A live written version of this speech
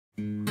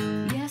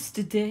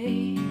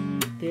Yesterday,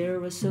 there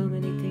were so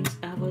many things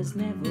I was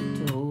never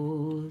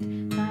told.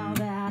 Now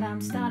that I'm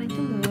starting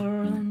to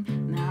learn,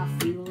 now I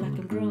feel like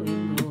I'm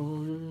growing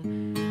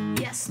old.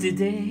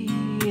 Yesterday,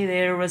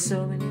 there were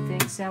so many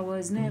things I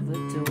was never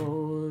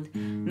told.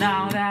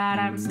 Now that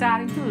I'm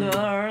starting to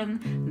learn,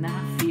 now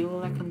I feel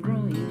like I'm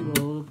growing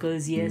old.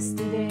 'Cause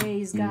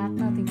yesterday's got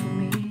nothing for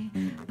me,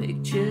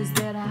 pictures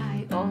that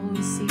I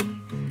always see.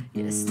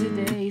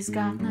 Yesterday's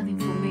got nothing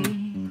for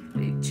me,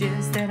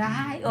 pictures that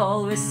I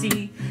always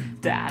see.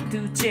 Time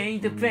to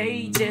change the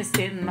pages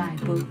in my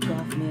book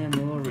of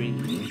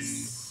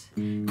memories.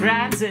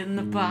 Grants in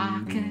the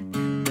pocket,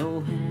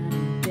 no hand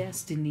in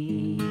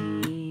destiny.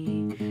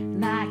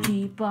 And I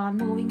keep on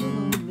moving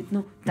along with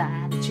no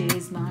time to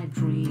chase my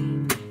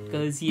dream.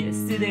 'Cause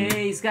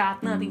yesterday's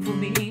got nothing for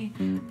me,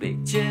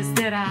 pictures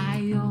that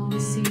I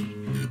always see.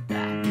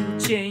 Time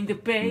to change the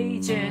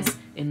pages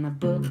in my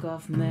book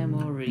of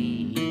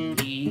memories.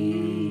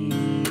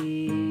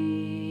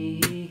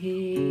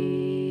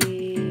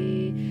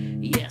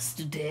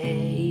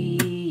 Yesterday,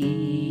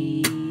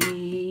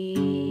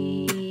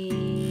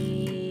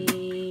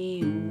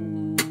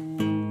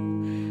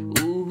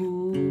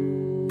 ooh,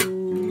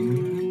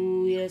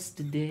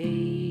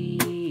 yesterday.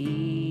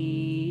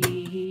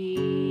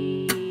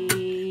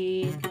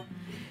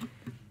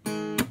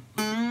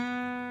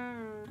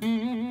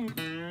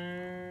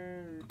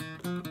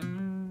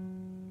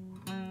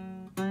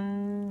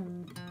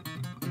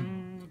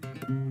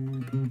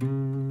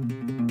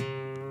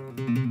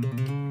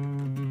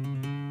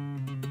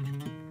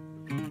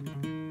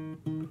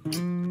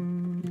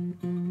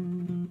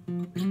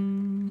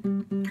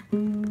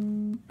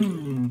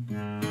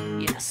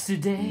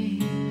 Yesterday,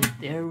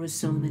 there were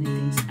so many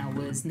things I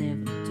was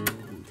never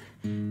told.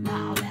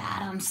 Now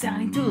that I'm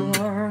starting to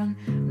learn,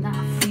 now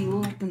I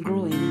feel like I'm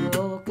growing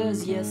old.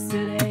 'Cause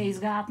yesterday's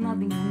got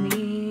nothing for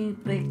me,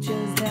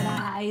 pictures that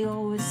I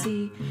always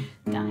see.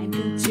 Time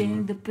to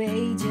change the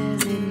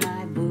pages in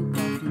my book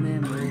of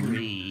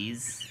memories.